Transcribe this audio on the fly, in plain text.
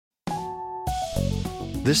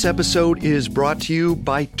This episode is brought to you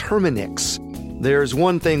by Terminix. There's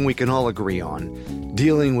one thing we can all agree on.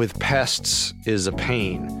 Dealing with pests is a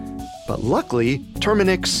pain. But luckily,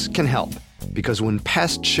 Terminix can help. Because when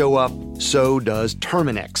pests show up, so does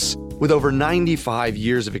Terminix. With over 95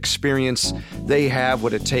 years of experience, they have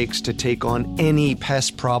what it takes to take on any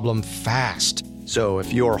pest problem fast. So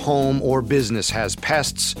if your home or business has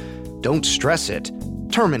pests, don't stress it.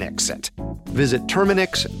 Terminix it. Visit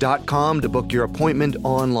Terminix.com to book your appointment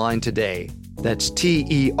online today. That's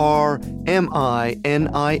TERMINIX.com.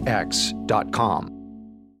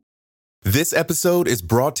 This episode is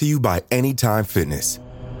brought to you by Anytime Fitness.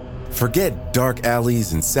 Forget dark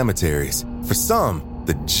alleys and cemeteries. For some,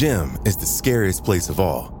 the gym is the scariest place of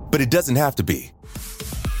all. But it doesn't have to be.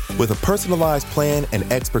 With a personalized plan and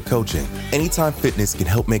expert coaching, Anytime Fitness can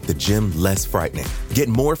help make the gym less frightening. Get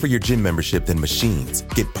more for your gym membership than machines.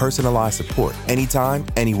 Get personalized support anytime,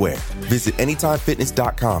 anywhere. Visit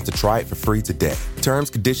AnytimeFitness.com to try it for free today. Terms,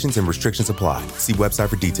 conditions, and restrictions apply. See website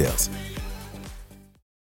for details.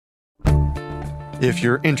 If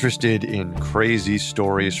you're interested in crazy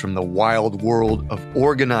stories from the wild world of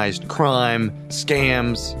organized crime,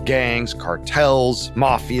 scams, gangs, cartels,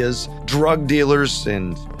 mafias, drug dealers,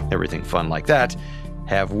 and everything fun like that,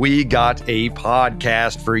 have we got a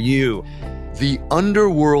podcast for you. The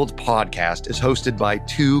Underworld podcast is hosted by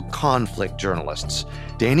two conflict journalists,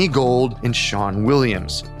 Danny Gold and Sean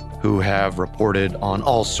Williams, who have reported on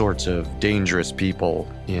all sorts of dangerous people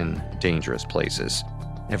in dangerous places.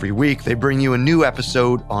 Every week, they bring you a new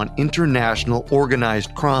episode on international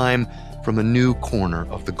organized crime from a new corner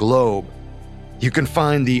of the globe. You can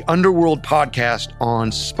find the Underworld podcast on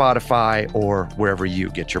Spotify or wherever you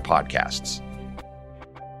get your podcasts.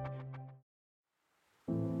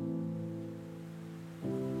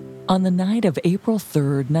 On the night of April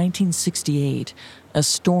 3rd, 1968, a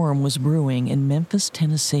storm was brewing in Memphis,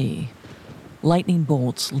 Tennessee. Lightning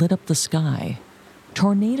bolts lit up the sky.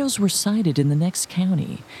 Tornadoes were sighted in the next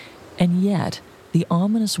county, and yet the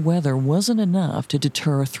ominous weather wasn't enough to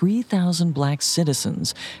deter 3,000 black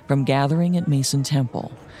citizens from gathering at Mason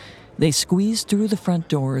Temple. They squeezed through the front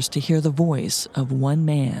doors to hear the voice of one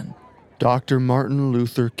man. Dr. Martin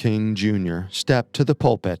Luther King Jr. stepped to the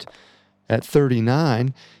pulpit. At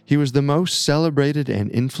 39, he was the most celebrated and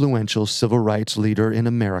influential civil rights leader in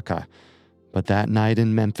America. But that night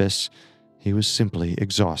in Memphis, he was simply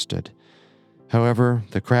exhausted. However,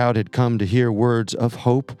 the crowd had come to hear words of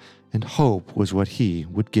hope, and hope was what he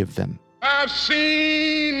would give them. I've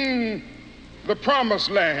seen the promised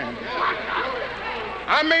land.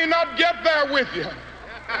 I may not get there with you,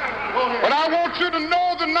 but I want you to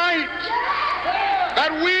know tonight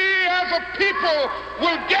that we as a people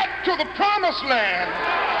will get to the promised land.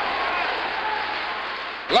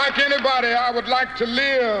 Like anybody, I would like to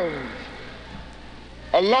live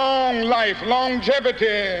a long life.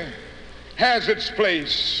 Longevity has its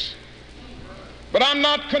place. But I'm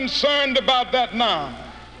not concerned about that now.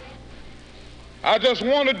 I just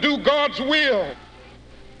want to do God's will.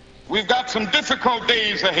 We've got some difficult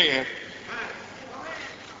days ahead.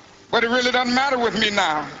 But it really doesn't matter with me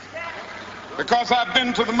now, because I've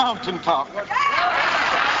been to the mountaintop. I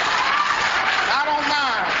don't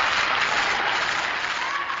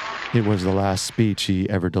mind. It was the last speech he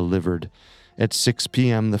ever delivered. At 6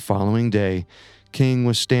 p.m. the following day, King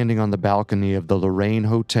was standing on the balcony of the Lorraine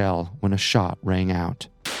Hotel when a shot rang out.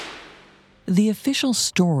 The official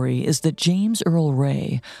story is that James Earl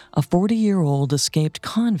Ray, a 40-year-old escaped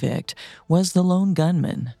convict, was the lone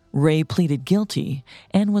gunman. Ray pleaded guilty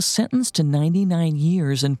and was sentenced to 99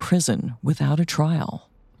 years in prison without a trial.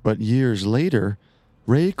 But years later,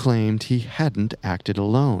 Ray claimed he hadn't acted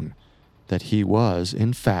alone, that he was,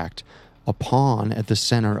 in fact, a pawn at the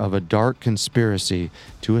center of a dark conspiracy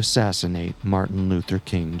to assassinate Martin Luther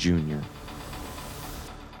King Jr.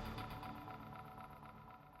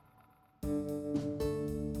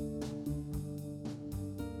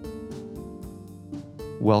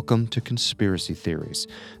 Welcome to Conspiracy Theories,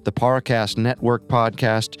 the Parcast Network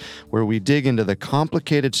podcast where we dig into the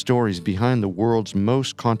complicated stories behind the world's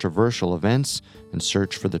most controversial events and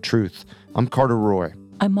search for the truth. I'm Carter Roy.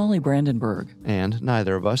 I'm Molly Brandenburg. And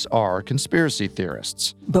neither of us are conspiracy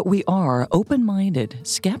theorists. But we are open-minded,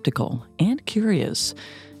 skeptical, and curious.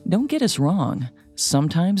 Don't get us wrong.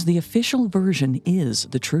 Sometimes the official version is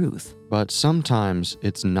the truth. But sometimes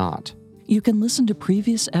it's not. You can listen to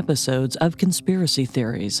previous episodes of Conspiracy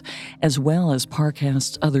Theories, as well as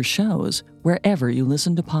Parcast's other shows, wherever you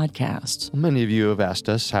listen to podcasts. Many of you have asked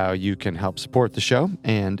us how you can help support the show,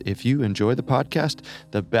 and if you enjoy the podcast,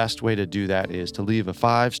 the best way to do that is to leave a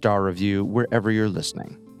 5-star review wherever you're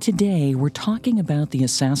listening. Today, we're talking about the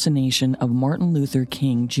assassination of Martin Luther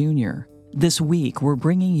King Jr. This week, we're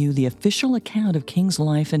bringing you the official account of King's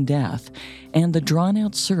life and death and the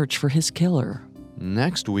drawn-out search for his killer.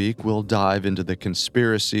 Next week, we'll dive into the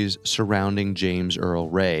conspiracies surrounding James Earl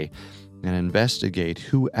Ray and investigate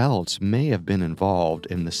who else may have been involved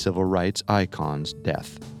in the civil rights icon's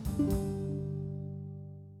death.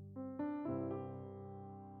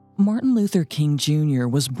 Martin Luther King Jr.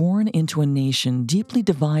 was born into a nation deeply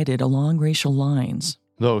divided along racial lines.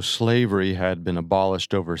 Though slavery had been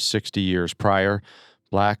abolished over 60 years prior,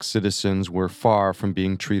 black citizens were far from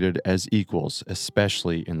being treated as equals,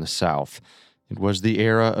 especially in the South. It was the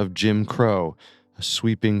era of Jim Crow, a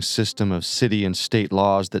sweeping system of city and state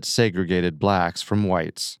laws that segregated blacks from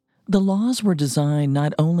whites. The laws were designed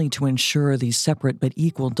not only to ensure the separate but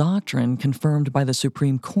equal doctrine confirmed by the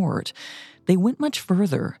Supreme Court, they went much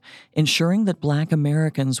further, ensuring that black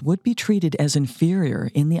Americans would be treated as inferior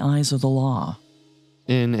in the eyes of the law.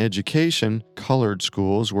 In education, colored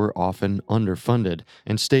schools were often underfunded,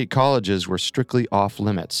 and state colleges were strictly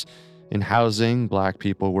off-limits. In housing, black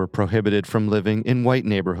people were prohibited from living in white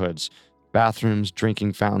neighborhoods. Bathrooms,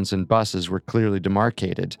 drinking fountains, and buses were clearly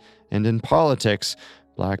demarcated. And in politics,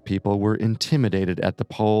 black people were intimidated at the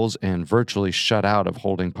polls and virtually shut out of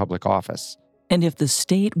holding public office. And if the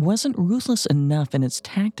state wasn't ruthless enough in its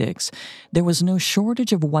tactics, there was no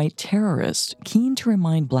shortage of white terrorists keen to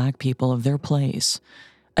remind black people of their place.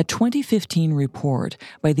 A 2015 report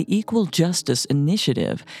by the Equal Justice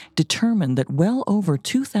Initiative determined that well over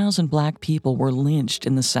 2,000 black people were lynched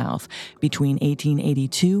in the South between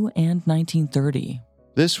 1882 and 1930.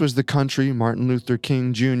 This was the country Martin Luther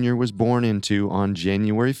King Jr. was born into on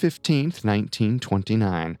January 15,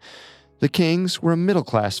 1929. The Kings were a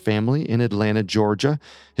middle-class family in Atlanta, Georgia.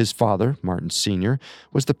 His father, Martin Sr.,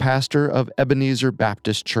 was the pastor of Ebenezer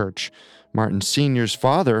Baptist Church. Martin Sr.'s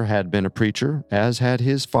father had been a preacher, as had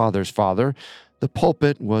his father's father. The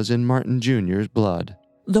pulpit was in Martin Jr.'s blood.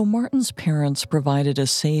 Though Martin's parents provided a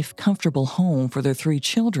safe, comfortable home for their 3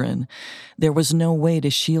 children, there was no way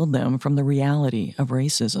to shield them from the reality of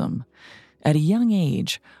racism. At a young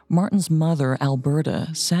age, Martin's mother, Alberta,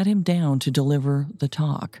 sat him down to deliver the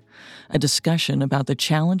talk, a discussion about the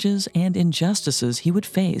challenges and injustices he would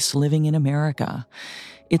face living in America.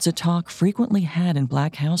 It's a talk frequently had in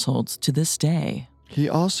black households to this day. He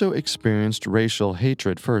also experienced racial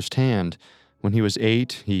hatred firsthand. When he was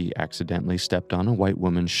 8, he accidentally stepped on a white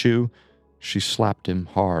woman's shoe. She slapped him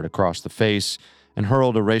hard across the face and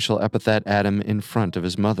hurled a racial epithet at him in front of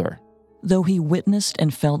his mother. Though he witnessed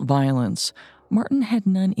and felt violence, Martin had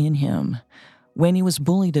none in him. When he was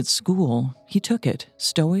bullied at school, he took it,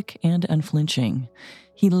 stoic and unflinching.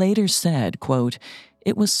 He later said, quote,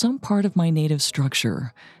 "It was some part of my native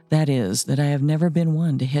structure. That is, that I have never been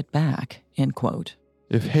one to hit back," end quote.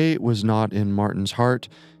 If hate was not in Martin's heart,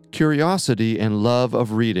 curiosity and love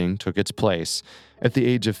of reading took its place. At the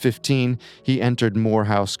age of 15, he entered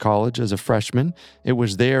Morehouse College as a freshman. It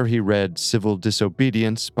was there he read Civil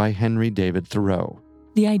Disobedience by Henry David Thoreau.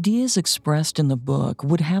 The ideas expressed in the book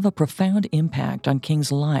would have a profound impact on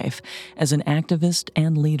King's life as an activist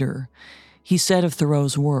and leader. He said of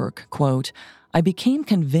Thoreau's work, quote, "I became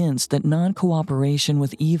convinced that non-cooperation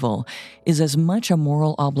with evil is as much a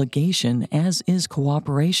moral obligation as is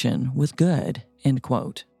cooperation with good," end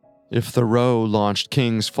quote. If Thoreau launched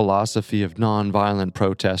King's philosophy of nonviolent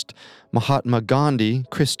protest, Mahatma Gandhi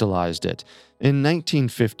crystallized it. In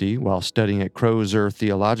 1950, while studying at Crozer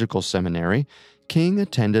Theological Seminary, King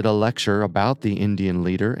attended a lecture about the Indian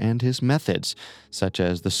leader and his methods, such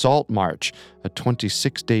as the Salt March, a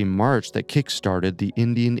 26-day march that kick-started the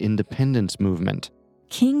Indian independence movement.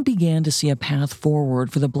 King began to see a path forward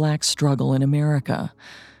for the black struggle in America.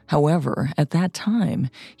 However, at that time,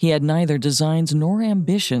 he had neither designs nor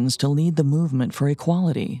ambitions to lead the movement for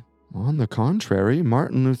equality. On the contrary,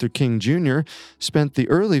 Martin Luther King Jr. spent the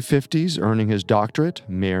early 50s earning his doctorate,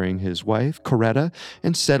 marrying his wife, Coretta,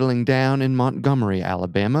 and settling down in Montgomery,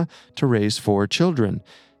 Alabama, to raise 4 children.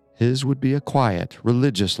 His would be a quiet,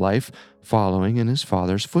 religious life, following in his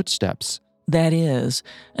father's footsteps. That is,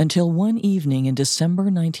 until one evening in December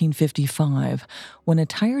 1955, when a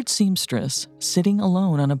tired seamstress, sitting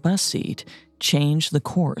alone on a bus seat, changed the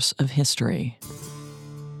course of history.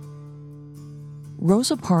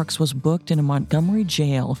 Rosa Parks was booked in a Montgomery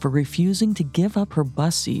jail for refusing to give up her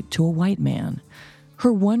bus seat to a white man.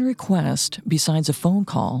 Her one request, besides a phone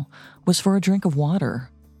call, was for a drink of water.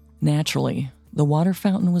 Naturally, the water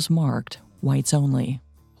fountain was marked whites only.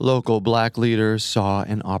 Local black leaders saw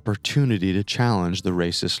an opportunity to challenge the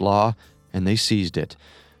racist law, and they seized it.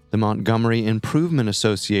 The Montgomery Improvement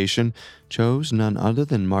Association chose none other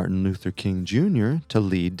than Martin Luther King Jr. to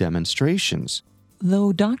lead demonstrations.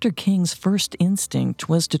 Though Dr. King's first instinct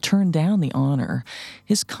was to turn down the honor,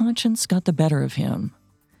 his conscience got the better of him.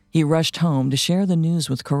 He rushed home to share the news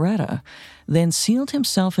with Coretta, then sealed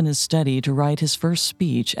himself in his study to write his first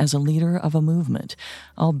speech as a leader of a movement,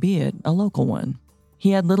 albeit a local one.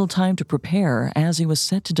 He had little time to prepare as he was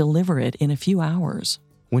set to deliver it in a few hours.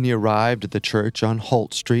 When he arrived at the church on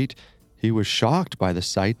Holt Street, he was shocked by the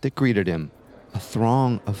sight that greeted him. A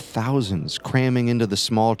throng of thousands cramming into the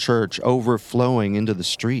small church, overflowing into the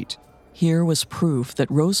street. Here was proof that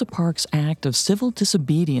Rosa Parks' act of civil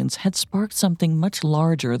disobedience had sparked something much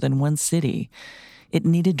larger than one city. It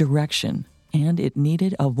needed direction, and it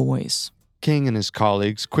needed a voice. King and his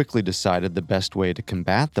colleagues quickly decided the best way to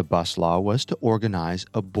combat the bus law was to organize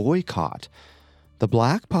a boycott. The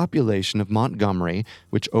black population of Montgomery,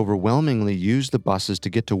 which overwhelmingly used the buses to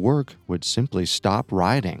get to work, would simply stop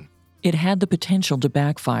riding. It had the potential to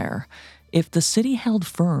backfire. If the city held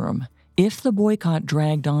firm, if the boycott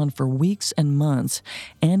dragged on for weeks and months,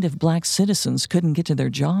 and if black citizens couldn't get to their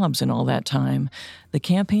jobs in all that time, the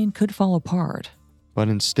campaign could fall apart. But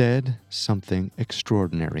instead, something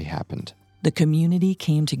extraordinary happened. The community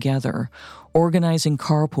came together, organizing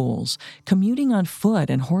carpools, commuting on foot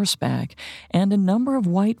and horseback, and a number of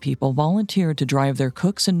white people volunteered to drive their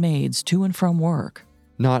cooks and maids to and from work.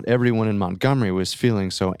 Not everyone in Montgomery was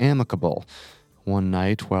feeling so amicable. One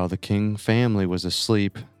night, while the King family was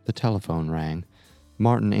asleep, the telephone rang.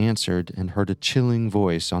 Martin answered and heard a chilling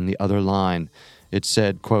voice on the other line. It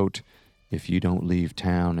said, quote, "If you don't leave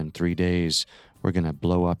town in 3 days, we're going to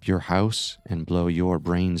blow up your house and blow your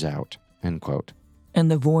brains out," end quote.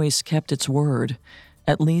 And the voice kept its word,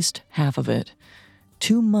 at least half of it.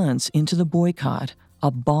 2 months into the boycott,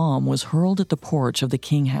 a bomb was hurled at the porch of the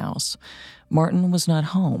King house. Martin was not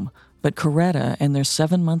home, but Coretta and their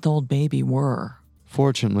 7-month-old baby were.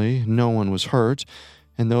 Fortunately, no one was hurt,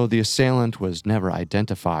 and though the assailant was never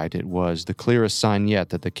identified, it was the clearest sign yet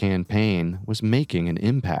that the campaign was making an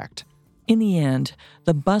impact. In the end,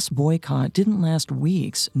 the bus boycott didn't last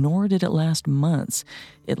weeks, nor did it last months.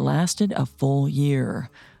 It lasted a full year.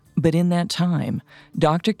 But in that time,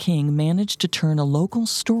 Dr. King managed to turn a local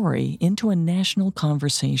story into a national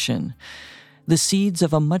conversation. The seeds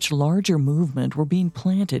of a much larger movement were being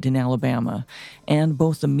planted in Alabama, and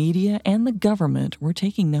both the media and the government were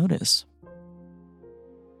taking notice.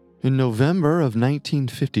 In November of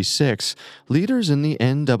 1956, leaders in the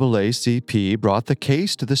NAACP brought the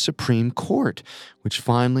case to the Supreme Court, which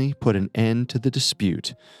finally put an end to the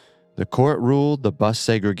dispute. The court ruled the bus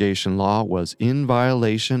segregation law was in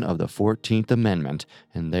violation of the 14th Amendment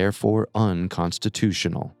and therefore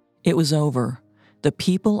unconstitutional. It was over. The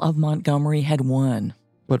people of Montgomery had won.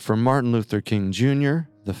 But for Martin Luther King Jr.,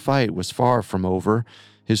 the fight was far from over.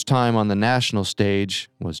 His time on the national stage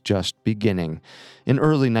was just beginning. In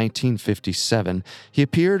early 1957, he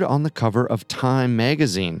appeared on the cover of Time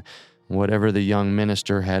magazine. Whatever the young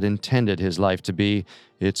minister had intended his life to be,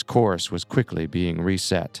 its course was quickly being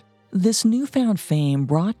reset. This newfound fame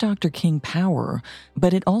brought Dr. King power,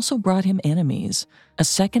 but it also brought him enemies. A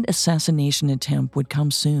second assassination attempt would come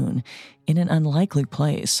soon, in an unlikely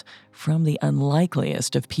place, from the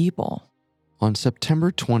unlikeliest of people. On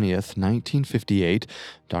September 20th, 1958,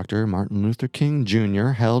 Dr. Martin Luther King Jr.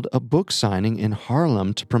 held a book signing in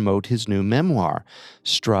Harlem to promote his new memoir,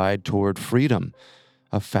 Stride Toward Freedom.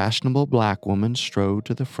 A fashionable black woman strode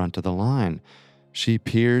to the front of the line. She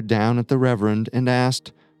peered down at the Reverend and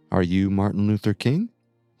asked, "Are you Martin Luther King?"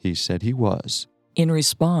 He said he was. In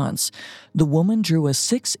response, the woman drew a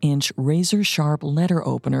 6-inch razor-sharp letter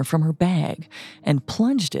opener from her bag and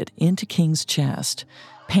plunged it into King's chest.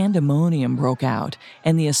 Pandemonium broke out,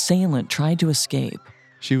 and the assailant tried to escape.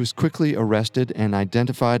 She was quickly arrested and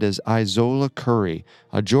identified as Izola Curry,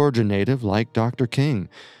 a Georgia native like Dr. King.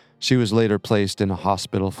 She was later placed in a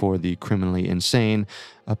hospital for the criminally insane,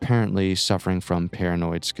 apparently suffering from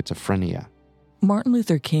paranoid schizophrenia. Martin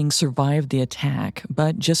Luther King survived the attack,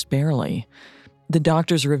 but just barely. The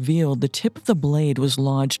doctors revealed the tip of the blade was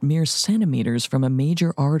lodged mere centimeters from a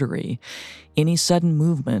major artery. Any sudden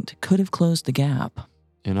movement could have closed the gap.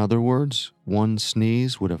 In other words, one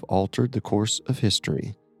sneeze would have altered the course of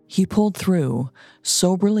history. He pulled through,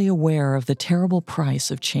 soberly aware of the terrible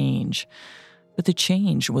price of change. But the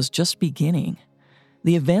change was just beginning.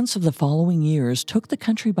 The events of the following years took the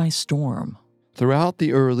country by storm. Throughout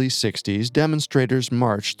the early 60s, demonstrators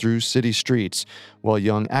marched through city streets, while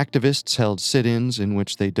young activists held sit-ins in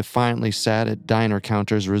which they defiantly sat at diner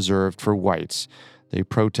counters reserved for whites. They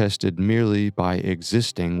protested merely by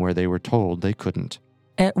existing where they were told they couldn't.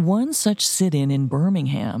 At one such sit-in in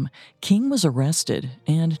Birmingham, King was arrested,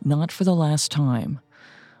 and not for the last time.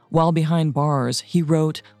 While behind bars, he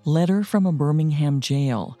wrote Letter from a Birmingham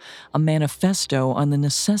Jail, a manifesto on the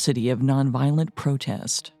necessity of nonviolent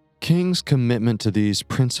protest. King's commitment to these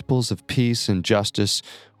principles of peace and justice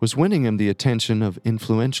was winning him the attention of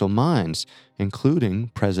influential minds,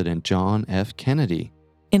 including President John F. Kennedy.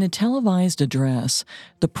 In a televised address,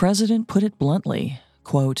 the president put it bluntly,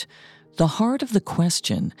 quote, "The heart of the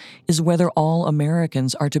question is whether all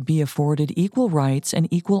Americans are to be afforded equal rights and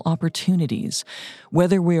equal opportunities,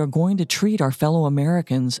 whether we are going to treat our fellow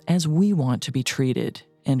Americans as we want to be treated,"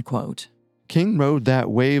 end quote. King rode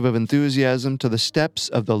that wave of enthusiasm to the steps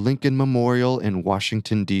of the Lincoln Memorial in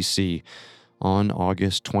Washington, D.C. On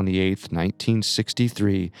August 28,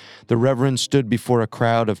 1963, the Reverend stood before a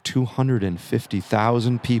crowd of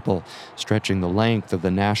 250,000 people stretching the length of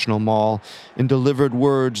the National Mall and delivered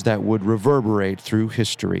words that would reverberate through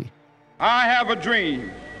history. I have a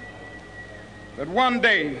dream that one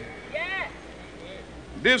day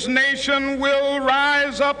this nation will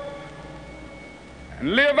rise up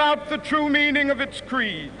and live out the true meaning of its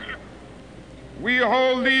creed. We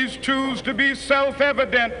hold these truths to be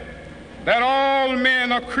self-evident, that all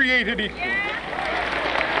men are created equal.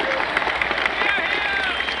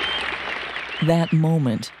 That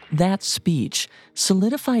moment, that speech,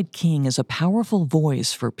 solidified King as a powerful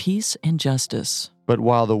voice for peace and justice. But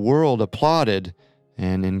while the world applauded,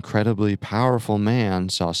 an incredibly powerful man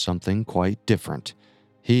saw something quite different.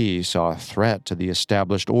 He saw a threat to the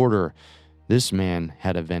established order. This man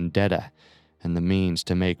had a vendetta and the means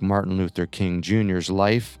to make Martin Luther King Jr.'s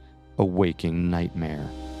life a waking nightmare.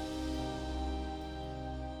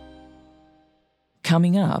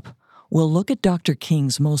 Coming up, we'll look at Dr.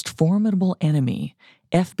 King's most formidable enemy,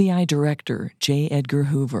 FBI Director J. Edgar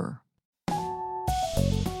Hoover.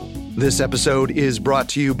 This episode is brought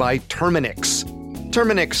to you by Terminix.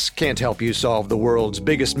 Terminix can't help you solve the world's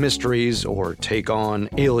biggest mysteries or take on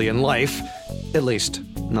alien life, at least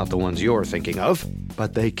not the ones you're thinking of,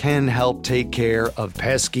 but they can help take care of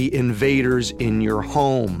pesky invaders in your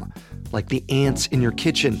home, like the ants in your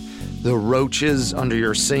kitchen, the roaches under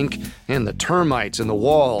your sink, and the termites in the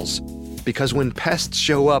walls. Because when pests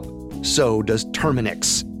show up, so does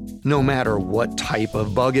Terminix. No matter what type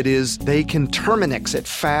of bug it is, they can Terminix it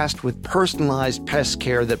fast with personalized pest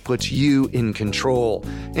care that puts you in control.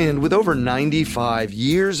 And with over 95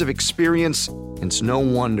 years of experience, it's no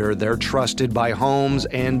wonder they're trusted by homes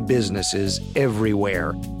and businesses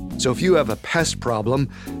everywhere. So if you have a pest problem,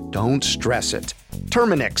 don't stress it.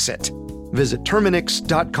 Terminix it. Visit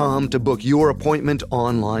Terminix.com to book your appointment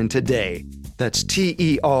online today. That's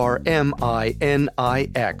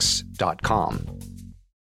TERMINIX.com.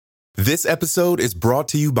 This episode is brought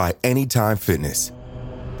to you by Anytime Fitness.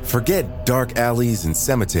 Forget dark alleys and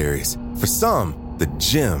cemeteries. For some, the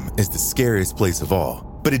gym is the scariest place of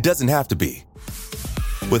all, but it doesn't have to be.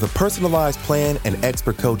 With a personalized plan and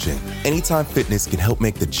expert coaching, Anytime Fitness can help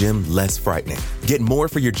make the gym less frightening. Get more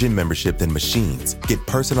for your gym membership than machines. Get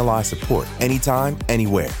personalized support anytime,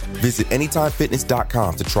 anywhere. Visit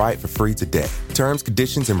AnytimeFitness.com to try it for free today. Terms,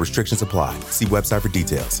 conditions, and restrictions apply. See website for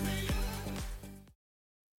details.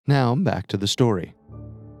 Now back to the story.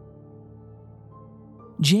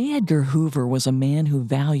 J. Edgar Hoover was a man who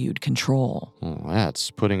valued control. Well,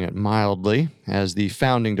 that's putting it mildly. As the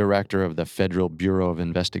founding director of the Federal Bureau of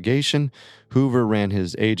Investigation, Hoover ran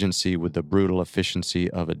his agency with the brutal efficiency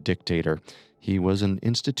of a dictator. He was an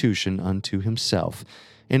institution unto himself.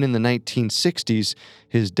 And in the 1960s,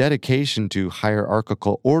 his dedication to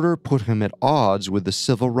hierarchical order put him at odds with the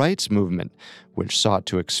civil rights movement, which sought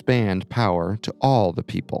to expand power to all the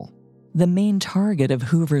people. The main target of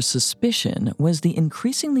Hoover's suspicion was the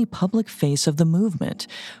increasingly public face of the movement,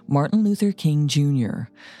 Martin Luther King Jr.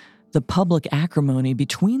 The public acrimony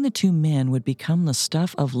between the two men would become the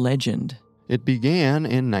stuff of legend. It began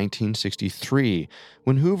in 1963,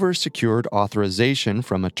 when Hoover secured authorization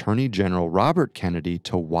from Attorney General Robert Kennedy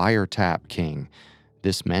to wiretap King.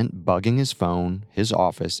 This meant bugging his phone, his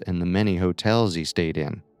office, and the many hotels he stayed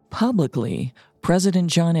in. Publicly, President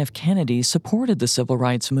John F. Kennedy supported the civil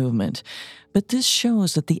rights movement, but this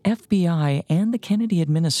shows that the FBI and the Kennedy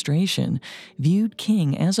administration viewed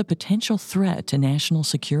King as a potential threat to national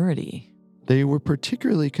security. They were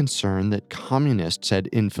particularly concerned that communists had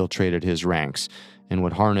infiltrated his ranks and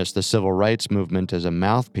would harness the civil rights movement as a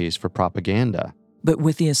mouthpiece for propaganda. But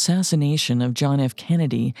with the assassination of John F.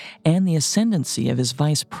 Kennedy and the ascendancy of his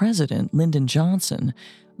vice president, Lyndon Johnson,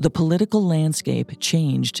 the political landscape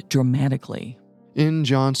changed dramatically. In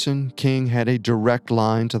Johnson, King had a direct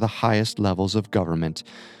line to the highest levels of government.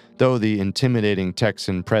 Though the intimidating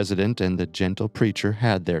Texan president and the gentle preacher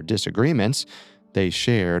had their disagreements, they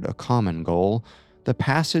shared a common goal: the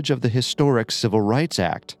passage of the historic Civil Rights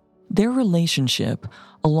Act. Their relationship,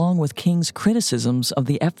 along with King's criticisms of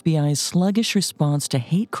the FBI's sluggish response to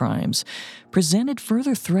hate crimes, presented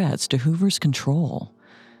further threats to Hoover's control.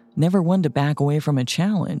 Never one to back away from a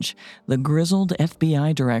challenge, the grizzled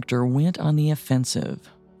FBI director went on the offensive.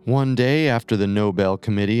 One day after the Nobel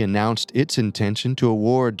Committee announced its intention to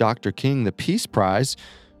award Dr. King the Peace Prize,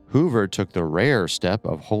 Hoover took the rare step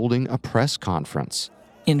of holding a press conference.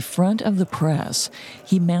 In front of the press,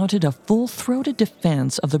 he mounted a full-throated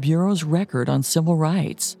defense of the Bureau's record on civil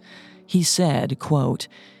rights. He said, quote,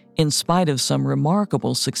 "In spite of some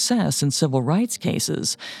remarkable success in civil rights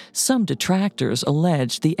cases, some detractors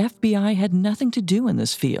alleged the FBI had nothing to do in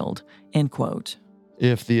this field," end quote.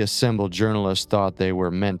 If the assembled journalists thought they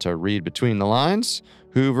were meant to read between the lines,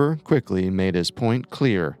 Hoover quickly made his point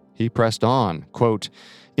clear. He pressed on, quote,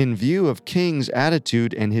 "In view of King's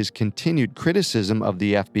attitude and his continued criticism of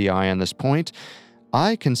the FBI on this point,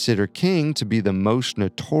 I consider King to be the most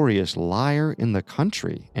notorious liar in the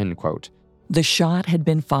country," end quote. The shot had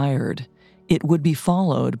been fired. It would be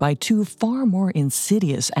followed by two far more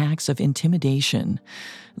insidious acts of intimidation.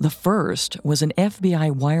 The first was an FBI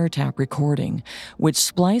wiretap recording, which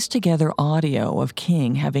spliced together audio of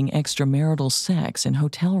King having extramarital sex in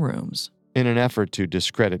hotel rooms. In an effort to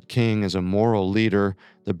discredit King as a moral leader,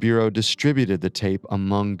 the Bureau distributed the tape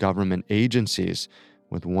among government agencies,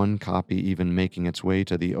 with one copy even making its way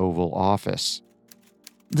to the Oval Office.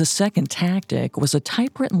 The second tactic was a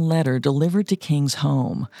typewritten letter delivered to King's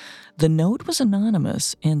home. The note was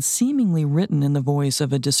anonymous and seemingly written in the voice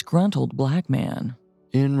of a disgruntled black man.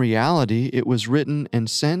 In reality, it was written and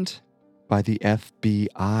sent by the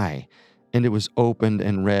FBI, and it was opened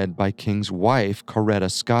and read by King's wife, Coretta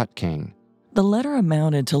Scott King. The letter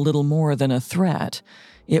amounted to little more than a threat.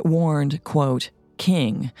 It warned, quote,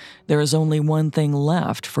 "King, there is only one thing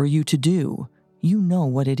left for you to do. You know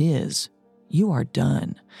what it is. You are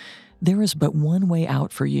done. There is but one way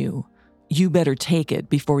out for you. You better take it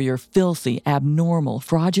before your filthy, abnormal,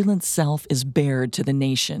 fraudulent self is bared to the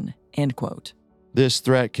nation," end quote. This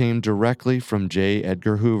threat came directly from J.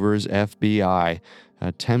 Edgar Hoover's FBI,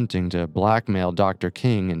 attempting to blackmail Dr.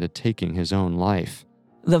 King into taking his own life.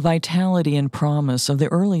 The vitality and promise of the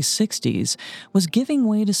early 60s was giving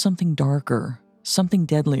way to something darker, something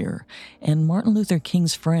deadlier, and Martin Luther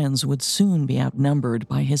King's friends would soon be outnumbered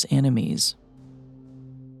by his enemies.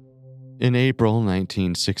 In April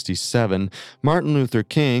 1967, Martin Luther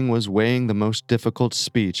King was weighing the most difficult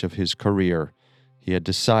speech of his career. He had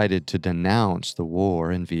decided to denounce the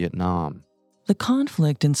war in Vietnam. The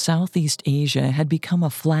conflict in Southeast Asia had become a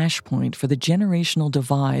flashpoint for the generational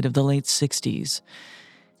divide of the late 60s.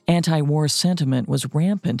 Anti-war sentiment was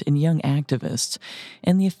rampant in young activists,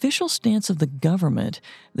 and the official stance of the government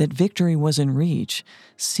that victory was in reach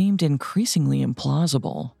seemed increasingly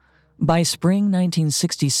implausible. By spring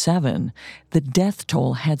 1967, the death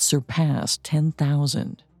toll had surpassed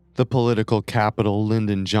 10,000. The political capital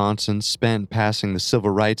Lyndon Johnson spent passing the Civil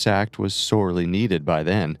Rights Act was sorely needed by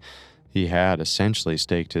then. He had essentially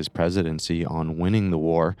staked his presidency on winning the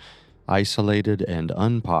war. Isolated and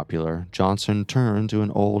unpopular, Johnson turned to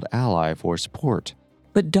an old ally for support.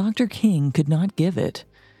 But Dr. King could not give it.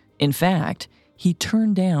 In fact, he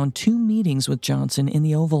turned down 2 meetings with Johnson in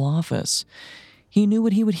the Oval Office. He knew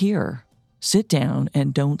what he would hear: sit down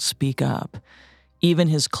and don't speak up. Even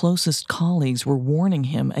his closest colleagues were warning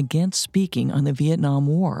him against speaking on the Vietnam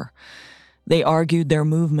War. They argued their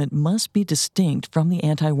movement must be distinct from the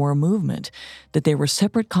anti-war movement, that they were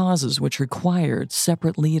separate causes which required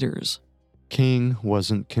separate leaders. King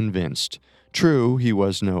wasn't convinced. True, he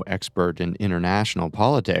was no expert in international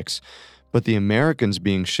politics, but the Americans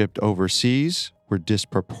being shipped overseas were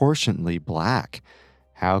disproportionately black.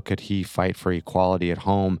 How could he fight for equality at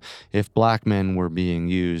home if black men were being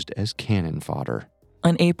used as cannon fodder?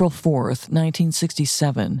 On April 4th,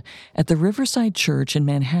 1967, at the Riverside Church in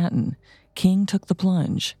Manhattan, King took the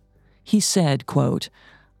plunge. He said, quote,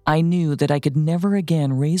 "I knew that I could never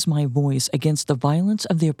again raise my voice against the violence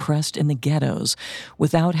of the oppressed in the ghettos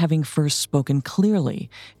without having first spoken clearly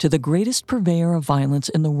to the greatest purveyor of violence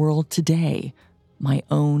in the world today, my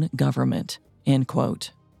own government," end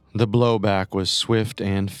quote. The blowback was swift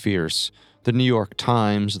and fierce. The New York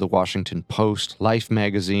Times, the Washington Post, Life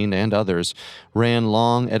magazine, and others ran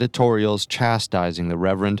long editorials chastising the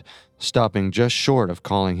Reverend, stopping just short of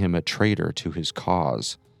calling him a traitor to his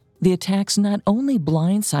cause. The attacks not only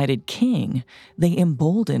blindsided King, they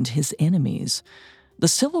emboldened his enemies. The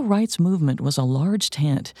civil rights movement was a large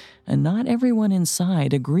tent, and not everyone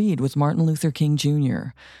inside agreed with Martin Luther King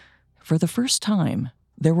Jr. For the first time,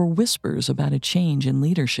 there were whispers about a change in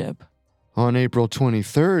leadership. On April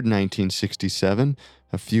 23, 1967,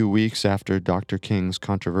 a few weeks after Dr. King's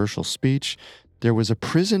controversial speech, there was a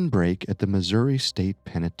prison break at the Missouri State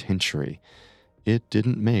Penitentiary. It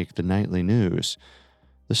didn't make the nightly news.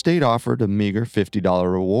 The state offered a meager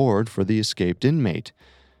 $50 reward for the escaped inmate.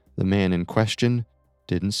 The man in question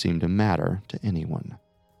didn't seem to matter to anyone.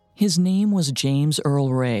 His name was James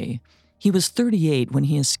Earl Ray. He was 38 when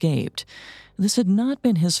he escaped. This had not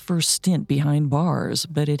been his first stint behind bars,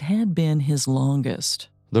 but it had been his longest.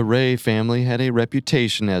 The Ray family had a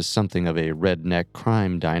reputation as something of a redneck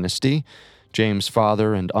crime dynasty. James'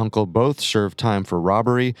 father and uncle both served time for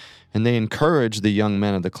robbery, and they encouraged the young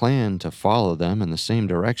men of the clan to follow them in the same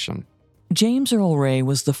direction. James Earl Ray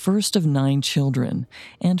was the first of 9 children,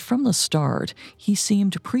 and from the start, he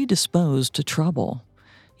seemed predisposed to trouble.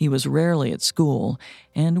 He was rarely at school,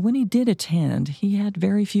 and when he did attend, he had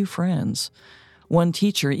very few friends. One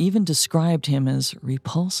teacher even described him as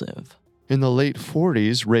repulsive. In the late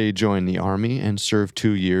 40s, Ray joined the Army and served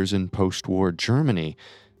 2 years in post-war Germany.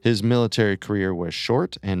 His military career was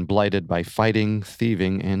short and blighted by fighting,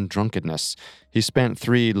 thieving, and drunkenness. He spent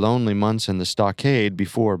 3 lonely months in the stockade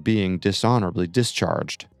before being dishonorably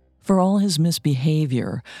discharged. For all his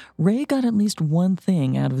misbehavior, Ray got at least one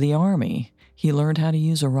thing out of the Army. He learned how to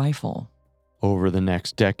use a rifle. Over the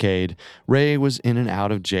next decade, Ray was in and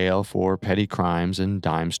out of jail for petty crimes and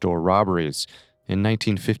dime store robberies. In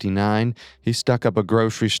 1959, he stuck up a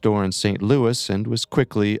grocery store in St. Louis and was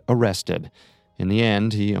quickly arrested. In the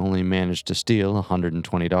end, he only managed to steal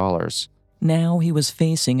 $120. Now he was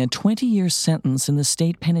facing a 20-year sentence in the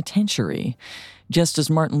state penitentiary. Just as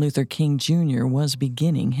Martin Luther King Jr. was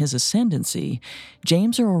beginning his ascendancy,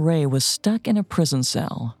 James Earl Ray was stuck in a prison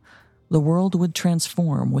cell. The world would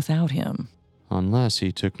transform without him. Unless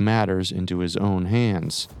he took matters into his own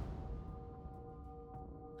hands.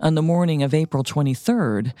 On the morning of April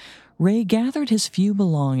 23rd, Ray gathered his few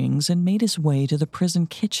belongings and made his way to the prison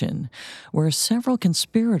kitchen, where several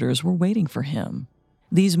conspirators were waiting for him.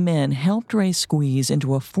 These men helped Ray squeeze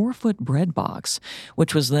into a 4-foot bread box,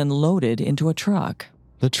 which was then loaded into a truck.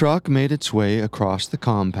 The truck made its way across the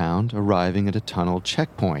compound, arriving at a tunnel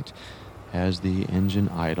checkpoint. As the engine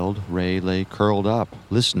idled, Ray lay curled up,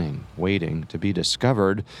 listening, waiting to be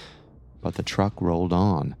discovered, but the truck rolled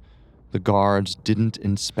on. The guards didn't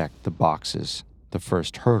inspect the boxes. The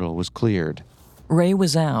first hurdle was cleared. Ray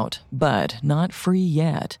was out, but not free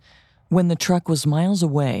yet. When the truck was miles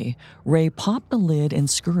away, Ray popped the lid and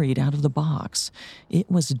scurried out of the box.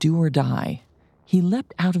 It was do or die. He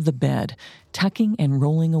leapt out of the bed, tucking and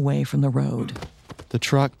rolling away from the road. The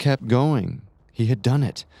truck kept going. He had done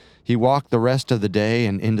it. He walked the rest of the day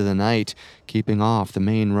and into the night, keeping off the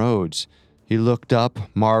main roads. He looked up,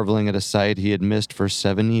 marveling at a sight he had missed for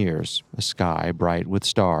 7 years, a sky bright with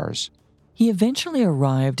stars. He eventually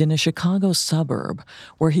arrived in a Chicago suburb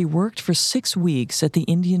where he worked for 6 weeks at the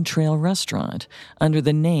Indian Trail restaurant under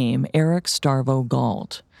the name Eric Starvo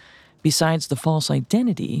Galt. Besides the false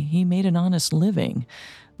identity, he made an honest living.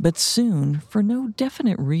 But soon, for no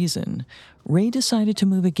definite reason, Ray decided to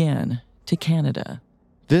move again to Canada.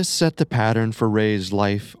 This set the pattern for Ray's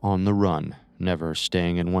life on the run, never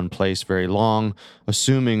staying in one place very long,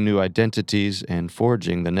 assuming new identities, and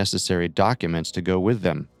forging the necessary documents to go with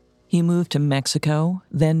them. He moved to Mexico,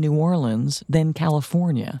 then New Orleans, then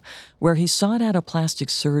California, where he sought out a plastic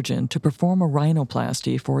surgeon to perform a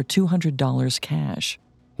rhinoplasty for $200 cash.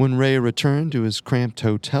 When Ray returned to his cramped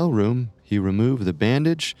hotel room, he removed the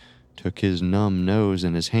bandage, took his numb nose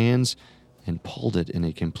in his hands, and pulled it in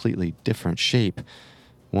a completely different shape,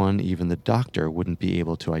 one even the doctor wouldn't be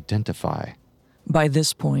able to identify. By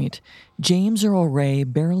this point, James Earl Ray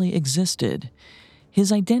barely existed.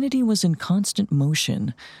 His identity was in constant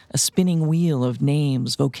motion, a spinning wheel of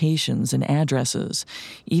names, vocations, and addresses.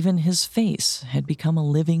 Even his face had become a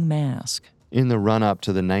living mask. In the run-up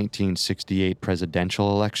to the 1968 presidential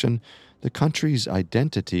election, the country's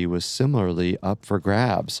identity was similarly up for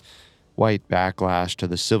grabs. White backlash to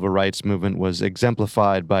the civil rights movement was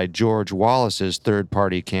exemplified by George Wallace's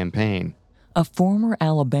third-party campaign. A former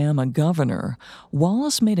Alabama governor,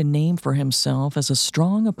 Wallace made a name for himself as a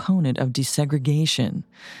strong opponent of desegregation.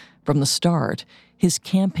 From the start, his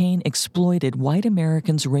campaign exploited white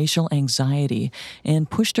Americans' racial anxiety and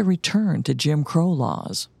pushed a return to Jim Crow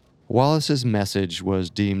laws. Wallace's message was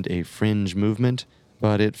deemed a fringe movement,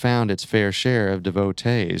 but it found its fair share of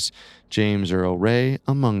devotees, James Earl Ray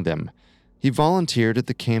among them. He volunteered at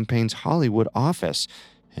the campaign's Hollywood office,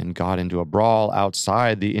 and got into a brawl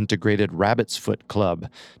outside the integrated Rabbit's Foot Club,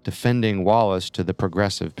 defending Wallace to the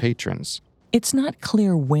progressive patrons. It's not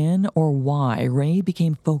clear when or why Ray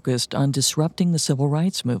became focused on disrupting the civil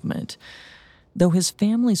rights movement. Though his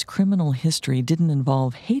family's criminal history didn't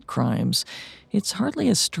involve hate crimes, it's hardly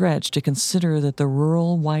a stretch to consider that the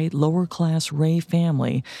rural, white, lower-class Ray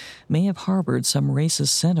family may have harbored some racist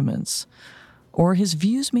sentiments. Or his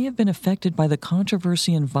views may have been affected by the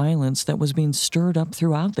controversy and violence that was being stirred up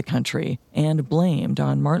throughout the country and blamed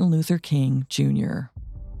on Martin Luther King, Jr.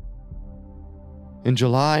 In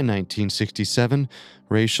July 1967,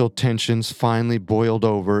 racial tensions finally boiled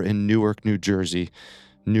over in Newark, New Jersey.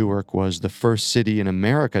 Newark was the first city in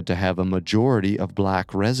America to have a majority of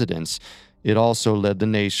black residents. It also led the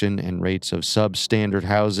nation in rates of substandard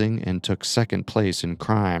housing and took second place in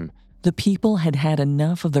crime. The people had had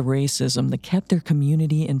enough of the racism that kept their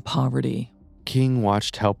community in poverty. King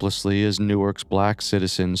watched helplessly as Newark's black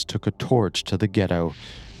citizens took a torch to the ghetto.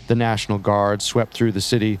 The National Guard swept through the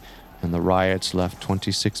city, and the riots left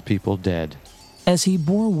 26 people dead. As he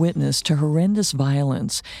bore witness to horrendous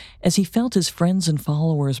violence, as he felt his friends and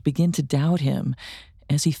followers begin to doubt him,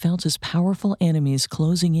 as he felt his powerful enemies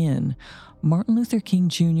closing in, Martin Luther King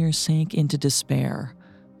Jr. sank into despair.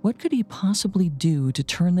 What could he possibly do to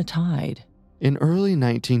turn the tide? In early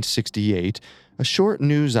 1968, a short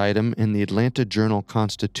news item in the Atlanta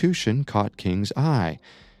Journal-Constitution caught King's eye.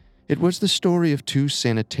 It was the story of two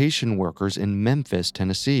sanitation workers in Memphis,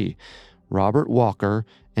 Tennessee, Robert Walker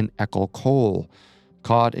and Ethel Cole.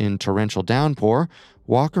 Caught in torrential downpour,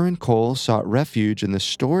 Walker and Cole sought refuge in the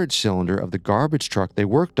storage cylinder of the garbage truck they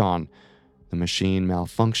worked on. The machine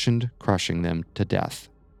malfunctioned, crushing them to death.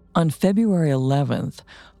 On February 11th,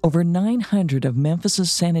 over 900 of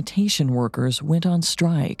Memphis's sanitation workers went on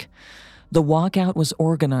strike. The walkout was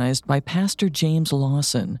organized by Pastor James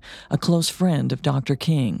Lawson, a close friend of Dr.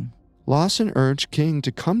 King. Lawson urged King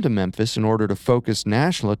to come to Memphis in order to focus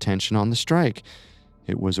national attention on the strike.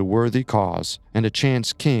 It was a worthy cause, and a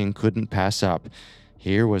chance King couldn't pass up.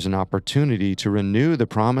 Here was an opportunity to renew the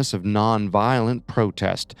promise of nonviolent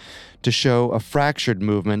protest, to show a fractured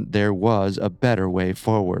movement there was a better way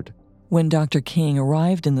forward. When Dr. King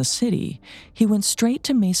arrived in the city, he went straight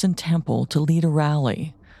to Mason Temple to lead a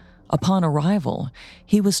rally. Upon arrival,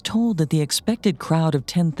 he was told that the expected crowd of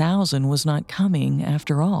 10,000 was not coming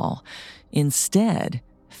after all. Instead,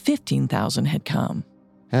 15,000 had come.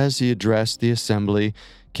 As he addressed the assembly,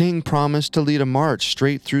 King promised to lead a march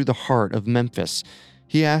straight through the heart of Memphis.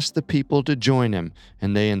 He asked the people to join him,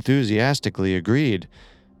 and they enthusiastically agreed.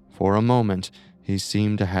 For a moment, he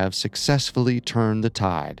seemed to have successfully turned the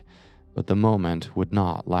tide, but the moment would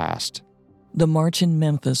not last. The march in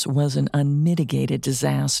Memphis was an unmitigated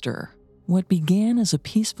disaster. What began as a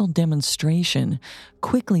peaceful demonstration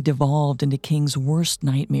quickly devolved into King's worst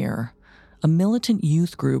nightmare. A militant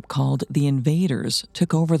youth group called the Invaders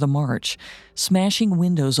took over the march, smashing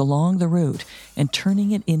windows along the route and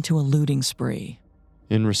turning it into a looting spree.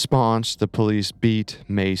 In response, the police beat,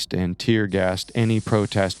 maced, and tear-gassed any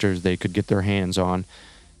protesters they could get their hands on.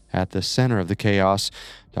 At the center of the chaos,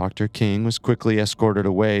 Dr. King was quickly escorted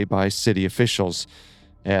away by city officials.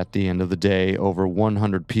 At the end of the day, over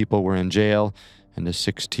 100 people were in jail, and a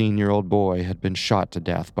 16-year-old boy had been shot to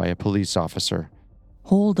death by a police officer.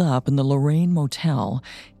 Holed up in the Lorraine Motel,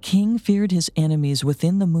 King feared his enemies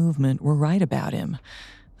within the movement were right about him.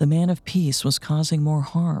 The man of peace was causing more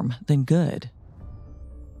harm than good.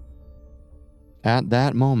 At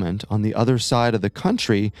that moment, on the other side of the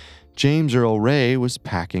country, James Earl Ray was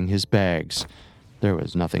packing his bags. There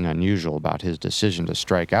was nothing unusual about his decision to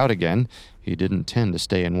strike out again. He didn't tend to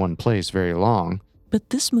stay in one place very long. But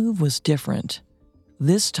this move was different.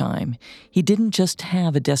 This time, he didn't just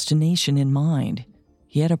have a destination in mind.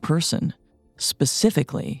 He had a person.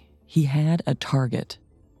 Specifically, he had a target.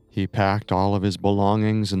 He packed all of his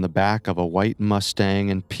belongings in the back of a white Mustang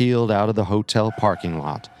and peeled out of the hotel parking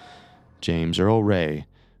lot. James Earl Ray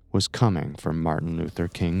was coming for Martin Luther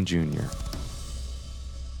King Jr.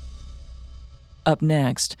 Up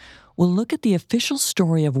next, we'll look at the official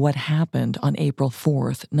story of what happened on April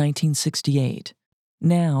 4th, 1968.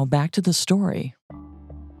 Now, back to the story.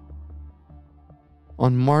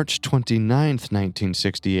 On March 29,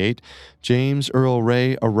 1968, James Earl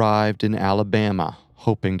Ray arrived in Alabama,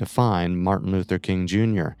 hoping to find Martin Luther King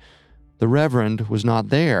Jr. The Reverend was not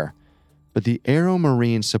there, but the Aero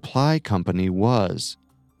Marine Supply Company was.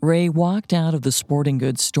 Ray walked out of the sporting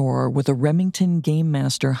goods store with a Remington Game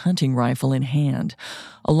Master hunting rifle in hand,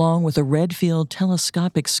 along with a Redfield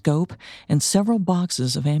telescopic scope and several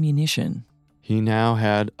boxes of ammunition. He now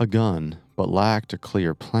had a gun, but lacked a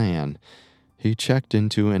clear plan. He checked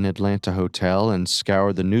into an Atlanta hotel and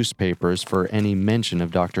scoured the newspapers for any mention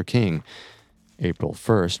of Dr. King. April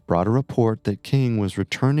 1st brought a report that King was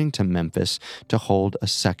returning to Memphis to hold a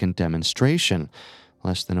second demonstration,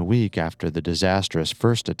 less than a week after the disastrous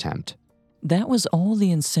first attempt. That was all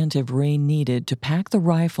the incentive Ray needed to pack the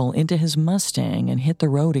rifle into his Mustang and hit the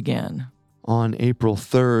road again. On April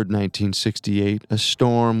 3rd, 1968, a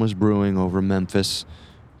storm was brewing over Memphis.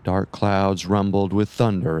 Dark clouds rumbled with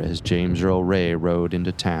thunder as James Earl Ray rode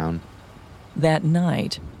into town. That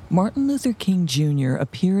night, Martin Luther King Jr.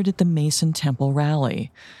 appeared at the Mason Temple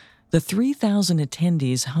rally. The 3,000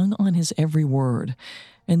 attendees hung on his every word,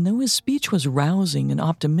 and though his speech was rousing and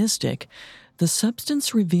optimistic, the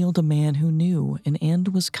substance revealed a man who knew an end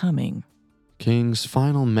was coming. King's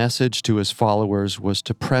final message to his followers was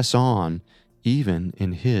to press on, even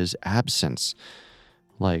in his absence.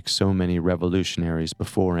 Like so many revolutionaries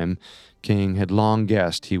before him, King had long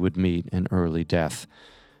guessed he would meet an early death.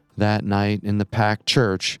 That night in the packed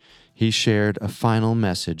church, he shared a final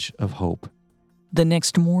message of hope. The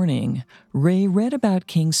next morning, Ray read about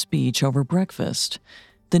King's speech over breakfast.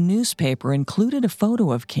 The newspaper included a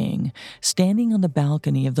photo of King standing on the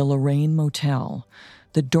balcony of the Lorraine Motel.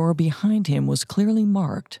 The door behind him was clearly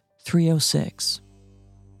marked 306.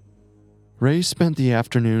 Ray spent the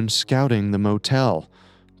afternoon scouting the motel.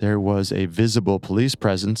 There was a visible police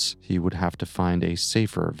presence. He would have to find a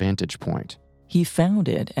safer vantage point. He found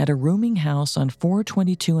it at a rooming house on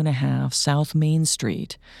 422.5 South Main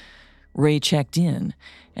Street. Ray checked in,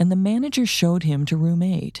 and the manager showed him to room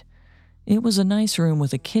 8. It was a nice room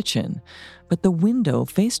with a kitchen, but the window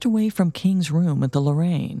faced away from King's room at the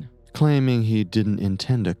Lorraine. Claiming he didn't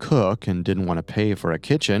intend to cook and didn't want to pay for a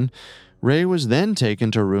kitchen, Ray was then taken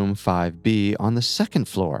to room 5B on the second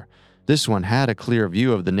floor. This one had a clear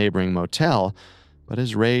view of the neighboring motel, but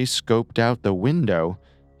as Ray scoped out the window,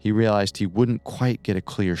 he realized he wouldn't quite get a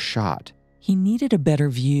clear shot. He needed a better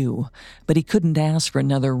view, but he couldn't ask for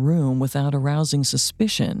another room without arousing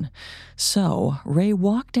suspicion. So, Ray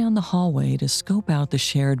walked down the hallway to scope out the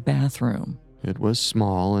shared bathroom. It was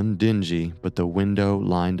small and dingy, but the window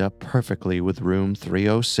lined up perfectly with room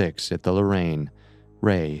 306 at the Lorraine.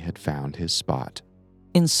 Ray had found his spot.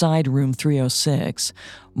 Inside room 306,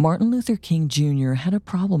 Martin Luther King Jr. had a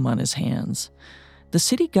problem on his hands. The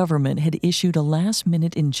city government had issued a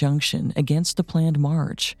last-minute injunction against the planned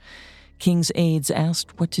march. King's aides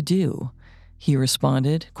asked what to do. He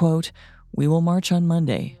responded, quote, "We will march on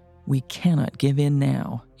Monday. We cannot give in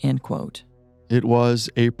now," end quote. It was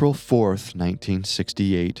April 4th,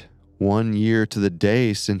 1968, 1 year to the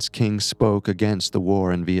day since King spoke against the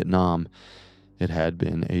war in Vietnam. It had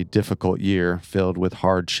been a difficult year filled with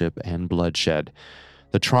hardship and bloodshed.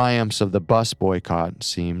 The triumphs of the bus boycott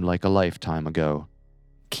seemed like a lifetime ago.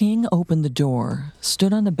 King opened the door,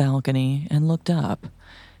 stood on the balcony, and looked up.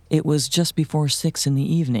 It was just before 6 in the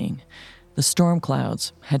evening. The storm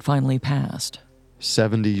clouds had finally passed.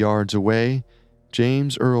 70 yards away,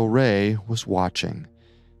 James Earl Ray was watching.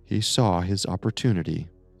 He saw his opportunity,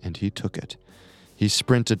 and he took it. He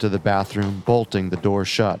sprinted to the bathroom, bolting the door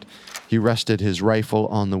shut. He rested his rifle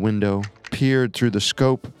on the window, peered through the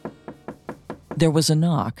scope. There was a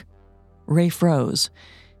knock. Ray froze.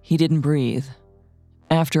 He didn't breathe.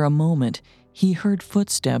 After a moment, he heard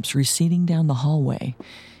footsteps receding down the hallway.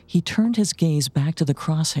 He turned his gaze back to the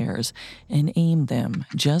crosshairs and aimed them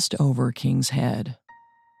just over King's head.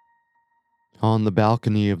 On the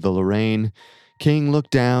balcony of the Lorraine, King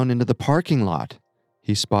looked down into the parking lot.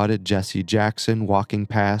 He spotted Jesse Jackson walking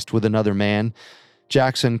past with another man.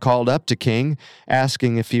 Jackson called up to King,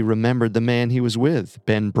 asking if he remembered the man he was with,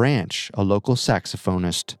 Ben Branch, a local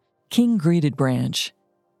saxophonist. King greeted Branch.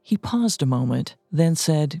 He paused a moment, then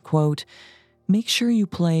said, quote, "Make sure you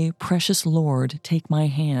play Precious Lord, Take My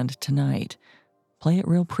Hand tonight. Play it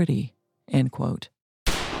real pretty," end quote.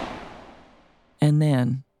 And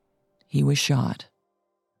then he was shot.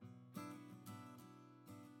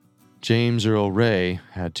 James Earl Ray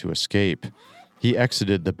had to escape. He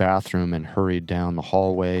exited the bathroom and hurried down the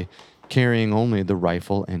hallway, carrying only the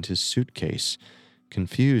rifle and his suitcase.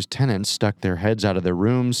 Confused tenants stuck their heads out of their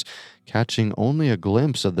rooms, catching only a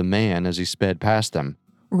glimpse of the man as he sped past them.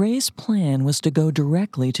 Ray's plan was to go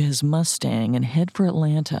directly to his Mustang and head for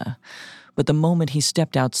Atlanta. But the moment he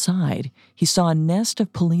stepped outside, he saw a nest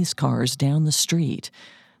of police cars down the street.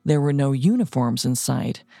 There were no uniforms in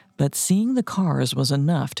sight, but seeing the cars was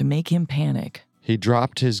enough to make him panic. He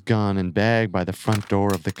dropped his gun and bag by the front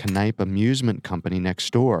door of the Knipe Amusement Company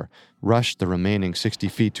next door, rushed the remaining 60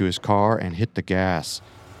 feet to his car, and hit the gas.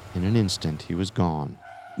 In an instant, he was gone.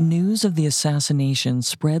 News of the assassination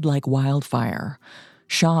spread like wildfire.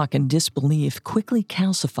 Shock and disbelief quickly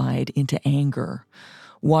calcified into anger.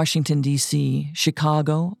 Washington, D.C.,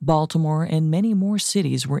 Chicago, Baltimore, and many more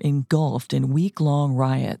cities were engulfed in week-long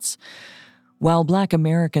riots. While Black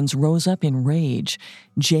Americans rose up in rage,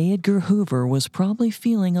 J. Edgar Hoover was probably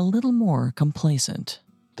feeling a little more complacent.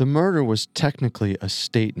 The murder was technically a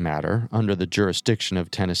state matter under the jurisdiction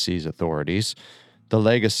of Tennessee's authorities. The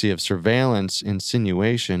legacy of surveillance,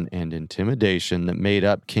 insinuation, and intimidation that made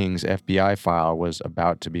up King's FBI file was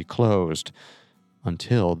about to be closed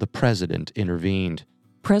until the president intervened.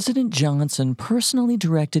 President Johnson personally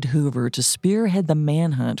directed Hoover to spearhead the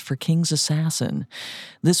manhunt for King's assassin.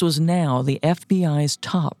 This was now the FBI's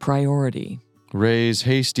top priority. Ray's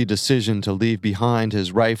hasty decision to leave behind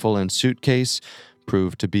his rifle and suitcase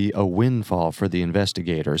proved to be a windfall for the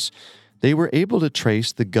investigators. They were able to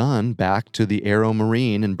trace the gun back to the Aero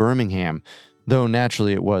Marine in Birmingham, though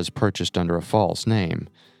naturally it was purchased under a false name.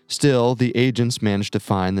 Still, the agents managed to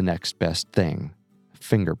find the next best thing: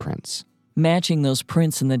 fingerprints. Matching those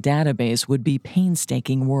prints in the database would be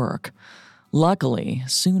painstaking work. Luckily,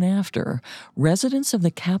 soon after, residents of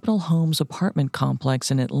the Capitol Homes apartment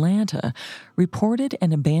complex in Atlanta reported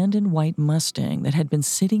an abandoned white Mustang that had been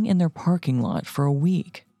sitting in their parking lot for a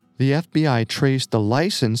week. The FBI traced the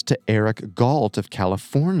license to Eric Galt of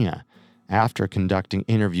California. After conducting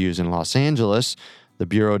interviews in Los Angeles, the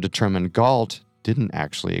Bureau determined Galt didn't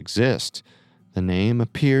actually exist. The name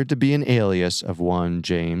appeared to be an alias of one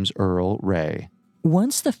James Earl Ray.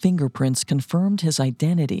 Once the fingerprints confirmed his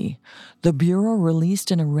identity, the Bureau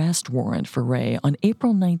released an arrest warrant for Ray on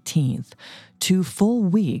April 19th, 2 full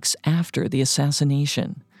weeks after the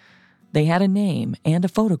assassination. They had a name and a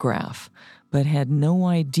photograph, but had no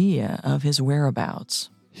idea of his whereabouts.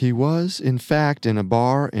 He was, in fact, in a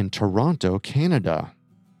bar in Toronto, Canada.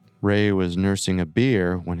 Ray was nursing a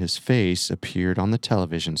beer when his face appeared on the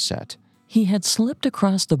television set. He had slipped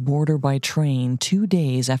across the border by train 2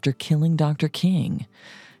 days after killing Dr. King.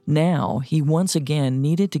 Now, he once again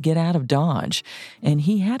needed to get out of Dodge, and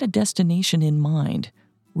he had a destination in mind: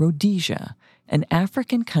 Rhodesia, an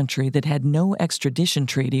African country that had no extradition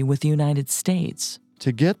treaty with the United States.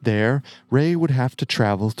 To get there, Ray would have to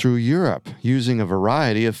travel through Europe, using a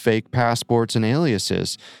variety of fake passports and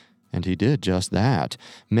aliases. And he did just that,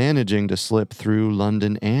 managing to slip through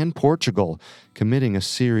London and Portugal, committing a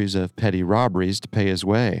series of petty robberies to pay his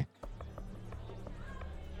way.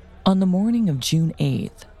 On the morning of June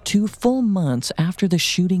 8th, 2 full months after the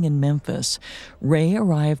shooting in Memphis, Ray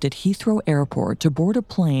arrived at Heathrow Airport to board a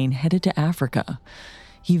plane headed to Africa.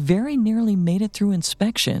 He very nearly made it through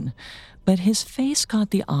inspection, but his face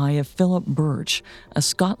caught the eye of Philip Birch, a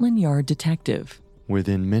Scotland Yard detective.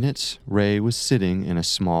 Within minutes, Ray was sitting in a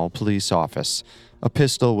small police office. A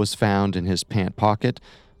pistol was found in his pant pocket,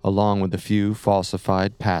 along with a few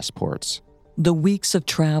falsified passports. The weeks of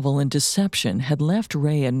travel and deception had left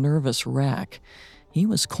Ray a nervous wreck. He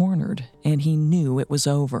was cornered, and he knew it was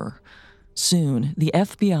over. Soon, the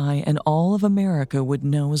FBI and all of America would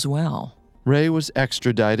know as well. Ray was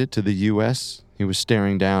extradited to the U.S. He was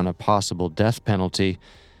staring down a possible death penalty.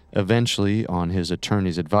 Eventually, on his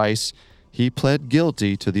attorney's advice, he pled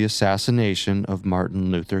guilty to the assassination of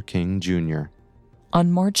Martin Luther King Jr. On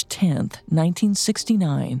March 10th,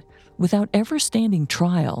 1969, without ever standing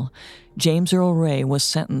trial, James Earl Ray was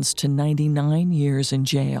sentenced to 99 years in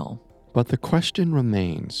jail. But the question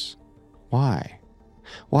remains, why?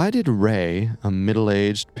 Why did Ray, a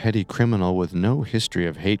middle-aged petty criminal with no history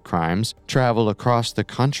of hate crimes, travel across the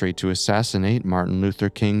country to assassinate Martin Luther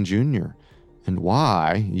King Jr.? And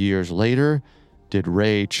why, years later, did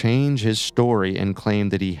Ray change his story and claim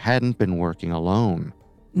that he hadn't been working alone?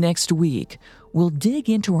 Next week, we'll dig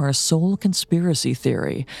into our sole conspiracy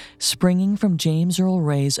theory, springing from James Earl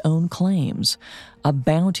Ray's own claims. A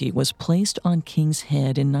bounty was placed on King's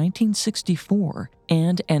head in 1964,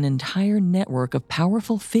 and an entire network of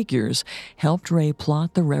powerful figures helped Ray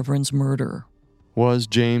plot the Reverend's murder. Was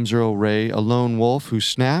James Earl Ray a lone wolf who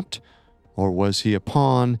snapped? Or was he a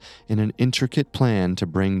pawn in an intricate plan to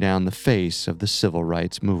bring down the face of the civil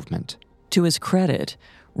rights movement? To his credit,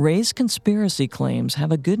 Ray's conspiracy claims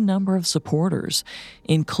have a good number of supporters,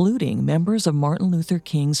 including members of Martin Luther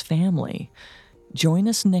King's family. Join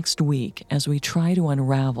us next week as we try to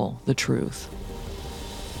unravel the truth.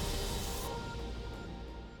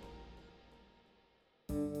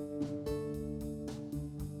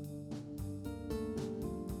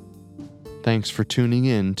 Thanks for tuning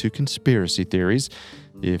in to Conspiracy Theories.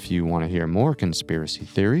 If you want to hear more conspiracy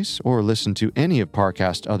theories or listen to any of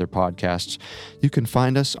Parcast's other podcasts, you can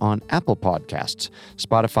find us on Apple Podcasts,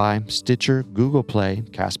 Spotify, Stitcher, Google Play,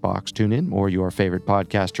 CastBox, TuneIn, or your favorite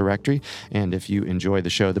podcast directory. And if you enjoy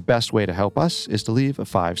the show, the best way to help us is to leave a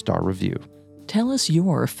 5-star review. Tell us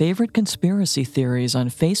your favorite conspiracy theories on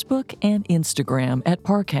Facebook and Instagram at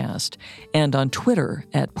Parcast, and on Twitter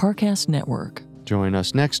at Parcast Network. Join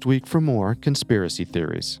us next week for more conspiracy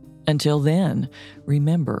theories. Until then,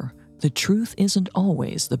 remember, the truth isn't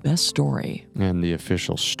always the best story. And the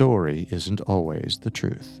official story isn't always the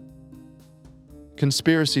truth.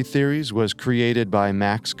 Conspiracy Theories was created by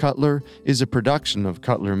Max Cutler, is a production of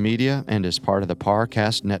Cutler Media, and is part of the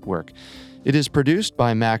Parcast Network. It is produced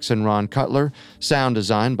by Max and Ron Cutler, sound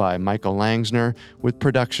design by Michael Langsner, with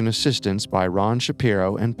production assistance by Ron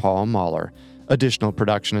Shapiro and Paul Mahler. Additional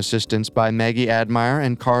production assistance by Maggie Admire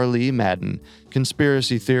and Carly Madden.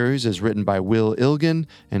 Conspiracy Theories is written by Will Ilgen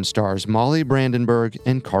and stars Molly Brandenburg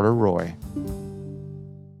and Carter Roy.